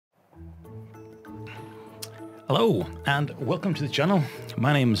Hello and welcome to the channel.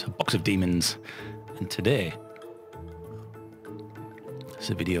 My name's Box of Demons and today it's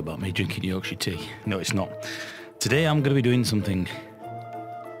a video about me drinking Yorkshire tea. No, it's not. Today I'm going to be doing something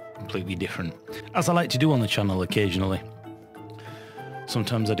completely different, as I like to do on the channel occasionally.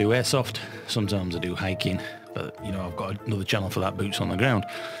 Sometimes I do airsoft, sometimes I do hiking, but you know, I've got another channel for that, boots on the ground.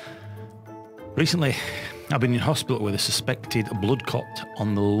 Recently I've been in hospital with a suspected blood clot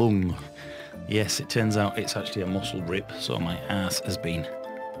on the lung. Yes, it turns out it's actually a muscle rip, so my ass has been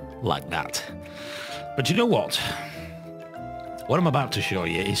like that. But you know what? What I'm about to show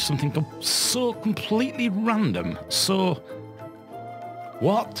you is something so completely random, so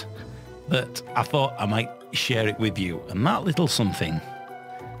what? That I thought I might share it with you. And that little something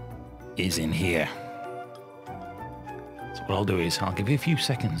is in here. So what I'll do is I'll give you a few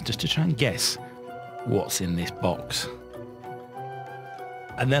seconds just to try and guess what's in this box.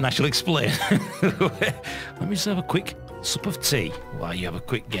 And then I shall explain. Let me just have a quick sup of tea while you have a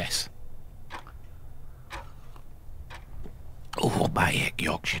quick guess. Oh, by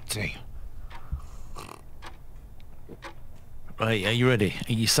Yorkshire tea. Right, are you ready?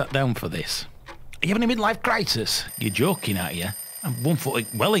 Are you sat down for this? Are you having a midlife crisis? You're joking, aren't you? I'm 1 foot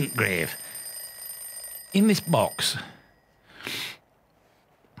well in grave. In this box,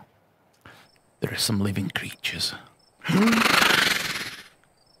 there are some living creatures.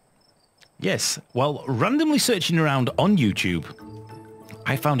 Yes, while randomly searching around on YouTube,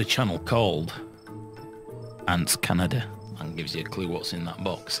 I found a channel called Ants Canada, and gives you a clue what's in that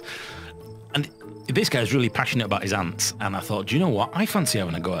box. And this guy's really passionate about his ants, and I thought, do you know what? I fancy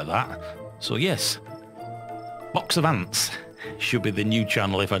having a go at that. So yes, Box of Ants should be the new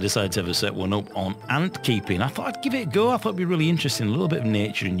channel if I decide to ever set one up on ant keeping. I thought I'd give it a go. I thought it'd be really interesting, a little bit of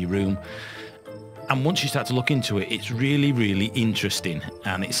nature in your room. And once you start to look into it, it's really, really interesting.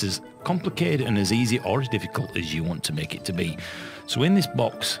 And it's as complicated and as easy or as difficult as you want to make it to be. So in this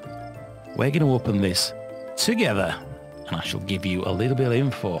box, we're going to open this together. And I shall give you a little bit of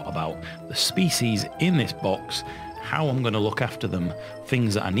info about the species in this box, how I'm going to look after them,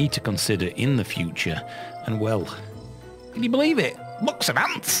 things that I need to consider in the future. And well, can you believe it? Box of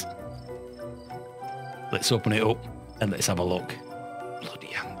ants! Let's open it up and let's have a look.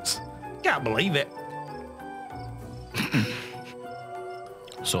 Bloody ants. Can't believe it.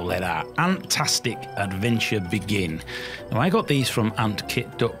 So let our antastic adventure begin. Now I got these from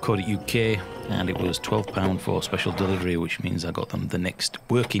antkit.co.uk and it was £12 for special delivery, which means I got them the next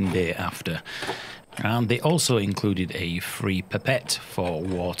working day after. And they also included a free pipette for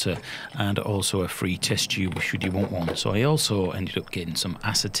water and also a free test tube should you want one. So I also ended up getting some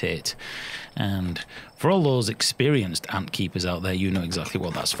acetate. And for all those experienced ant keepers out there, you know exactly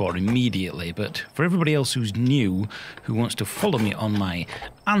what that's for immediately. But for everybody else who's new, who wants to follow me on my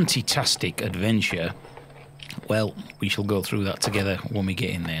anti-tastic adventure, well, we shall go through that together when we get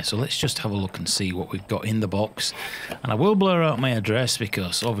in there. So let's just have a look and see what we've got in the box. And I will blur out my address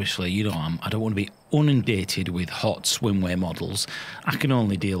because obviously, you know, I don't want to be inundated with hot swimwear models. I can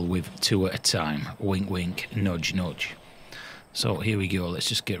only deal with 2 at a time. Wink, wink, nudge, nudge. So here we go. Let's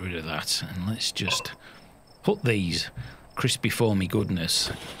just get rid of that. And let's just put these crispy foamy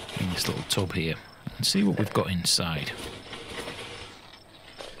goodness in this little tub here and see what we've got inside.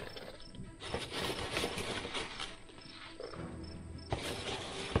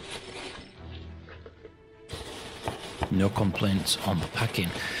 No complaints on the packing.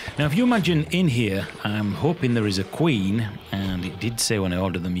 Now, if you imagine in here, I'm hoping there is a queen, and it did say when I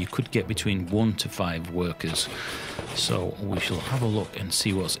ordered them you could get between 1 to 5 workers. So we shall have a look and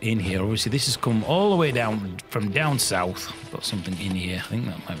see what's in here. Obviously, this has come all the way down from down south. Got something in here. I think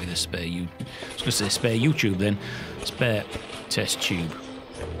that might be the spare. I was going to say spare YouTube then. Spare test tube.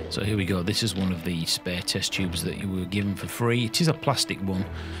 So here we go. This is one of the spare test tubes that you were given for free. It is a plastic one.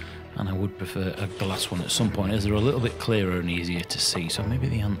 And I would prefer a glass one at some point, as they're a little bit clearer and easier to see. So maybe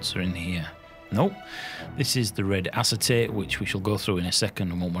the ants are in here. Nope. This is the red acetate, which we shall go through in a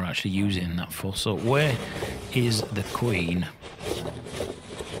second and what we're actually using that for. So where is the queen?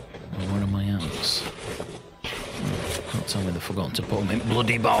 Where are my ants? Don't tell me they've forgotten to put them in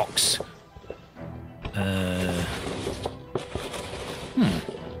bloody box. The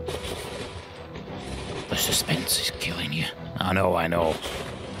suspense is killing you. I know, I know.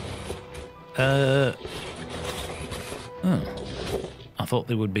 Oh, I thought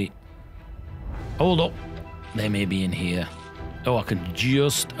they would be. Hold up, they may be in here. Oh, I can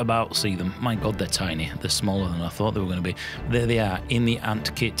just about see them. My God, they're tiny. They're smaller than I thought they were going to be. There they are in the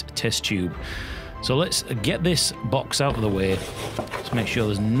ant kit test tube. So let's get this box out of the way. Let's make sure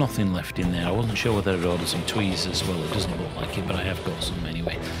there's nothing left in there. I wasn't sure whether I'd ordered some tweezers as well. It doesn't look like it, but I have got some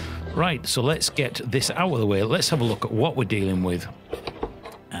anyway. Right, so let's get this out of the way. Let's have a look at what we're dealing with.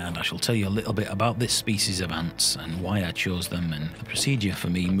 And I shall tell you a little bit about this species of ants and why I chose them and the procedure for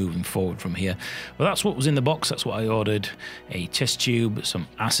me moving forward from here. Well, that's what was in the box. That's what I ordered. A test tube, some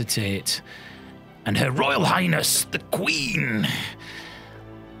acetate, and Her Royal Highness, the Queen.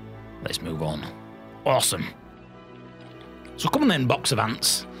 Let's move on. Awesome. So come on then, box of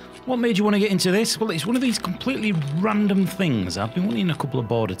ants. What made you want to get into this? Well, it's one of these completely random things. I've been wanting a couple of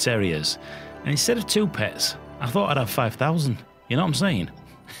border terriers, and instead of 2 pets, I thought I'd have 5,000. You know what I'm saying?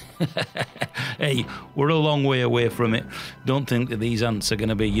 Hey, we're a long way away from it. Don't think that these ants are going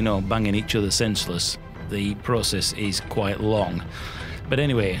to be, you know, banging each other senseless. The process is quite long. But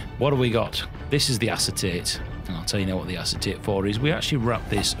anyway, what have we got? This is the acetate, and I'll tell you now what the acetate for is. We actually wrap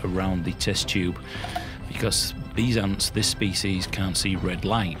this around the test tube because these ants, this species, can't see red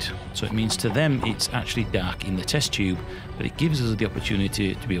light. So it means to them it's actually dark in the test tube, but it gives us the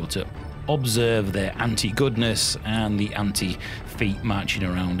opportunity to be able to observe their anti-goodness and the anti-feet marching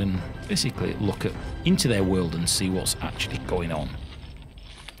around and basically look into their world and see what's actually going on.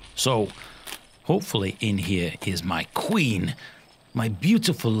 So hopefully in here is my queen, my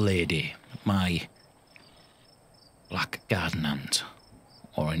beautiful lady, my black garden ant.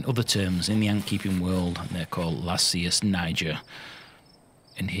 Or in other terms, in the ant-keeping world, they're called Lasius Niger.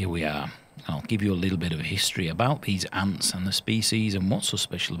 And here we are. I'll give you a little bit of a history about these ants and the species and what's so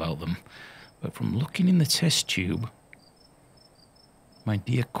special about them. But from looking in the test tube, my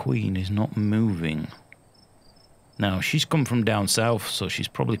dear queen is not moving. Now, she's come from down south, so she's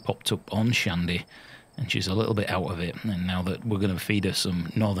probably popped up on Shandy, and she's a little bit out of it. And now that we're going to feed her some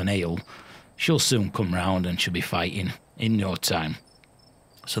northern ale, she'll soon come round and she'll be fighting in no time.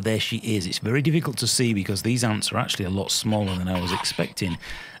 So there she is. It's very difficult to see because these ants are actually a lot smaller than I was expecting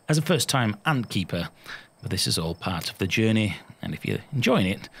as a first-time ant keeper. But this is all part of the journey, and if you're enjoying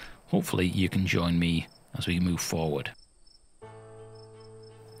it, hopefully you can join me as we move forward.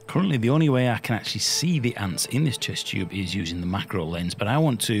 Currently, the only way I can actually see the ants in this test tube is using the macro lens, but I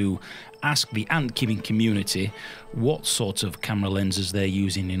want to ask the ant-keeping community what sort of camera lenses they're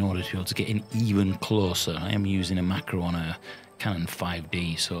using in order to be able to get in even closer. I am using a macro on a Canon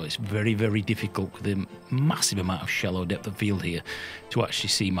 5D, so it's very, very difficult with a massive amount of shallow depth of field here to actually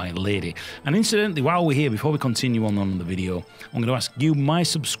see my lady. And incidentally, while we're here, before we continue on the video, I'm going to ask you, my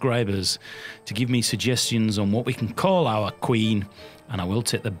subscribers, to give me suggestions on what we can call our queen, and I will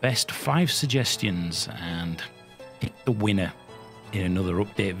take the best 5 suggestions and pick the winner in another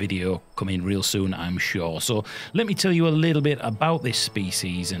update video coming real soon, I'm sure. So let me tell you a little bit about this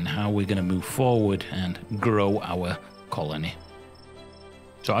species and how we're going to move forward and grow our colony.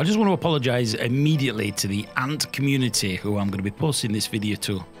 So I just want to apologise immediately to the ant community who I'm going to be posting this video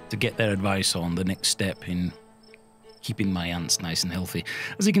to get their advice on the next step in keeping my ants nice and healthy.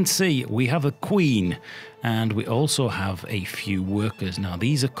 As you can see, we have a queen and we also have a few workers. Now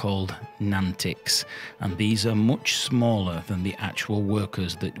these are called nantics, and these are much smaller than the actual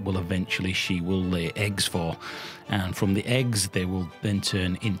workers that she will lay eggs for. And from the eggs they will then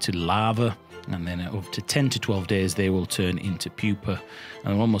turn into larvae, and then up to 10 to 12 days they will turn into pupa,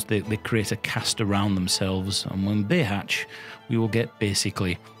 and they create a cast around themselves, and when they hatch we will get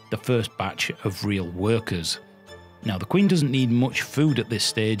basically the first batch of real workers. Now the queen doesn't need much food at this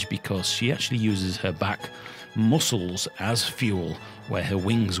stage because she actually uses her back muscles as fuel where her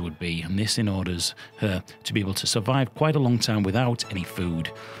wings would be, and this enables her to be able to survive quite a long time without any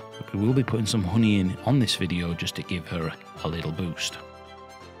food. But we will be putting some honey in on this video just to give her a little boost.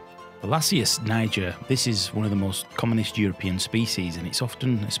 The Lasius Niger, this is one of the most commonest European species, and it's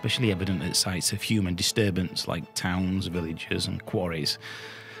often especially evident at sites of human disturbance like towns, villages and quarries.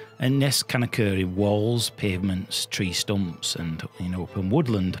 And nests can occur in walls, pavements, tree stumps, and in open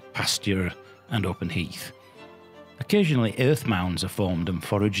woodland, pasture and open heath. Occasionally earth mounds are formed and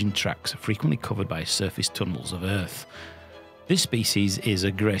foraging tracks are frequently covered by surface tunnels of earth. This species is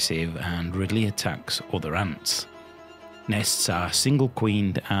aggressive and readily attacks other ants. Nests are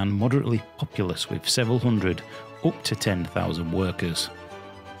single-queened and moderately populous with several hundred up to 10,000 workers.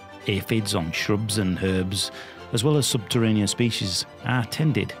 Aphids on shrubs and herbs, as well as subterranean species, are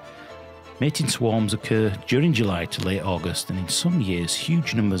tended. Mating swarms occur during July to late August, and in some years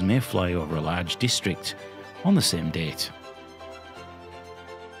huge numbers may fly over a large district on the same date.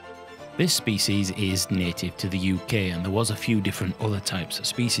 This species is native to the UK, and there was a few different other types of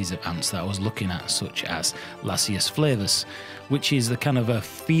species of ants that I was looking at, such as Lasius flavus, which is the kind of a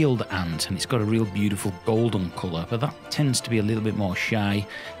field ant, and it's got a real beautiful golden colour, but that tends to be a little bit more shy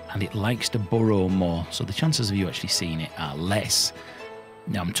and it likes to burrow more, so the chances of you actually seeing it are less.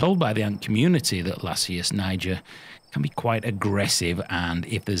 Now I'm told by the ant community that Lasius Niger can be quite aggressive, and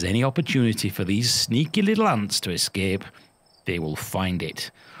if there's any opportunity for these sneaky little ants to escape, they will find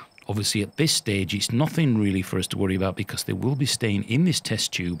it. Obviously, at this stage, it's nothing really for us to worry about because they will be staying in this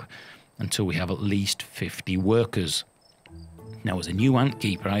test tube until we have at least 50 workers. Now, as a new ant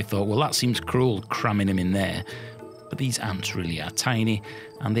keeper, I thought, well, that seems cruel, cramming them in there. But these ants really are tiny,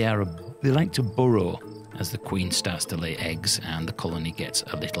 and they like to burrow as the queen starts to lay eggs and the colony gets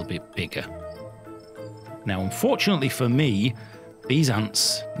a little bit bigger. Now, unfortunately for me, these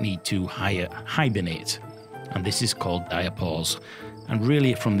ants need to hibernate, and this is called diapause. And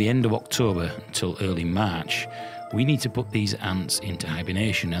really, from the end of October until early March, we need to put these ants into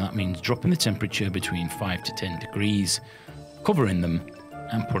hibernation, and that means dropping the temperature between 5 to 10 degrees, covering them,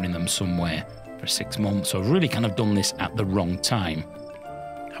 and putting them somewhere for 6 months. So I've really kind of done this at the wrong time.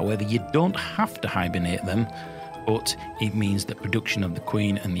 However, you don't have to hibernate them, but it means that production of the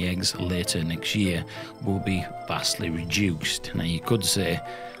queen and the eggs later next year will be vastly reduced. Now, you could say,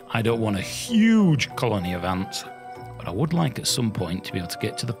 I don't want a huge colony of ants, but I would like at some point to be able to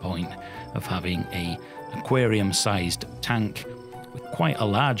get to the point of having an aquarium-sized tank with quite a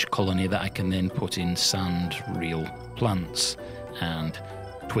large colony that I can then put in sand, real plants, and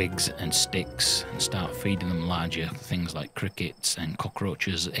twigs and sticks, and start feeding them larger things like crickets and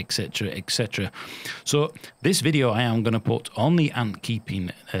cockroaches, etc., etc. So this video I am going to put on the ant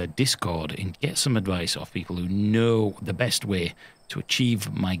keeping Discord and get some advice off people who know the best way to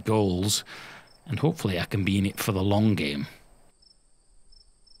achieve my goals, and hopefully I can be in it for the long game.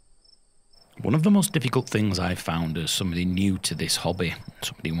 One of the most difficult things I've found as somebody new to this hobby,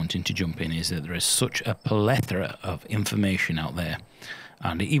 somebody wanting to jump in, is that there is such a plethora of information out there.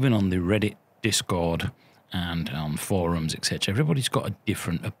 And even on the Reddit, Discord, and on forums, etc., everybody's got a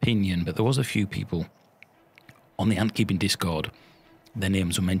different opinion. But there was a few people on the ant keeping Discord, their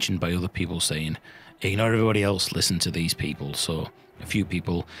names were mentioned by other people saying, hey, not everybody else listen to these people. So a few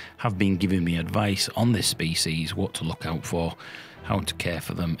people have been giving me advice on this species, what to look out for, how to care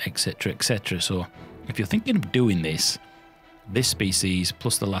for them, etc., etc. So if you're thinking of doing this species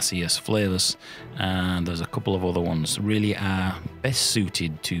plus the Lasius flavus, and there's a couple of other ones, really are best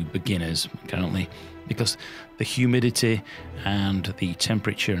suited to beginners currently, because the humidity and the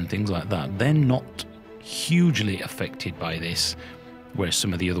temperature and things like that, they're not hugely affected by this, whereas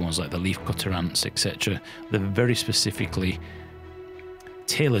some of the other ones like the leafcutter ants, etc., they're very specifically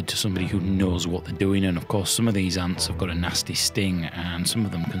tailored to somebody who knows what they're doing. And of course, some of these ants have got a nasty sting, and some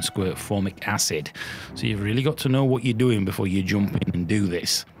of them can squirt formic acid. So you've really got to know what you're doing before you jump in and do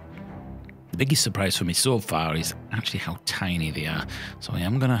this. The biggest surprise for me so far is actually how tiny they are. So I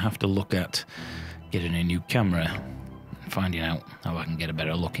am going to have to look at getting a new camera and finding out how I can get a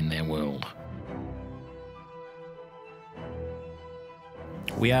better look in their world.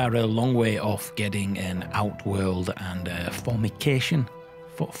 We are a long way off getting an outworld and formication.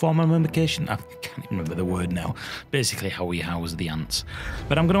 Formicarium? I can't even remember the word now. Basically how we house the ants.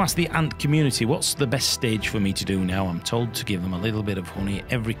 But I'm going to ask the ant community, what's the best stage for me to do now? I'm told to give them a little bit of honey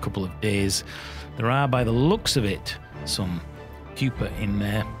every couple of days. There are, by the looks of it, some pupa in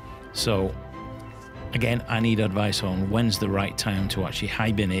there. So, again, I need advice on when's the right time to actually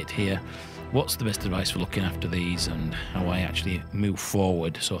hibernate here. What's the best advice for looking after these and how I actually move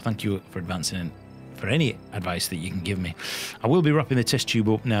forward? So thank you for advancing for any advice that you can give me. I will be wrapping the test tube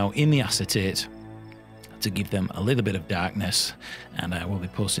up now in the acetate to give them a little bit of darkness, and I will be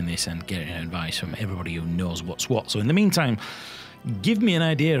posting this and getting advice from everybody who knows what's what. So in the meantime, give me an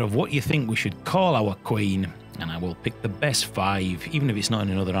idea of what you think we should call our queen, and I will pick the best 5, even if it's not in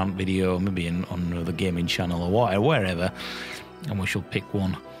another ant video, maybe on another gaming channel or wherever, and we shall pick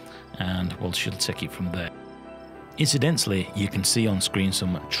one and she'll take it from there. Incidentally, you can see on screen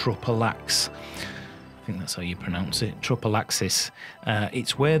some tropalax. I think that's how you pronounce it, tropalaxis.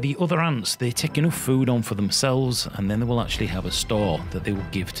 It's where the other ants, they take enough food on for themselves, and then they will actually have a store that they will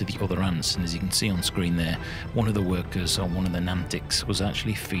give to the other ants. And as you can see on screen there, one of the workers, or one of the nantics, was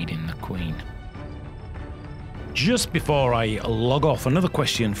actually feeding the queen. Just before I log off, another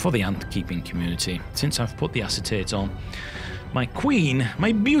question for the ant keeping community. Since I've put the acetate on, my queen,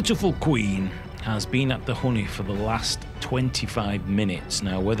 my beautiful queen, has been at the honey for the last 25 minutes.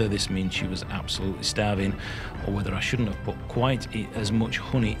 Now, whether this means she was absolutely starving or whether I shouldn't have put quite as much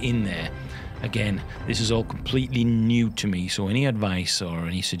honey in there, again, this is all completely new to me, so any advice or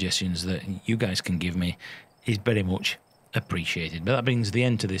any suggestions that you guys can give me is very much appreciated. But that brings the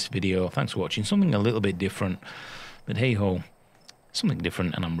end to this video. Thanks for watching. Something a little bit different, but hey ho, something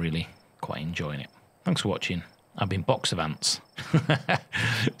different, and I'm really quite enjoying it. Thanks for watching. I've been Box of Ants.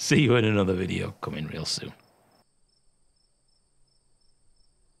 See you in another video coming real soon.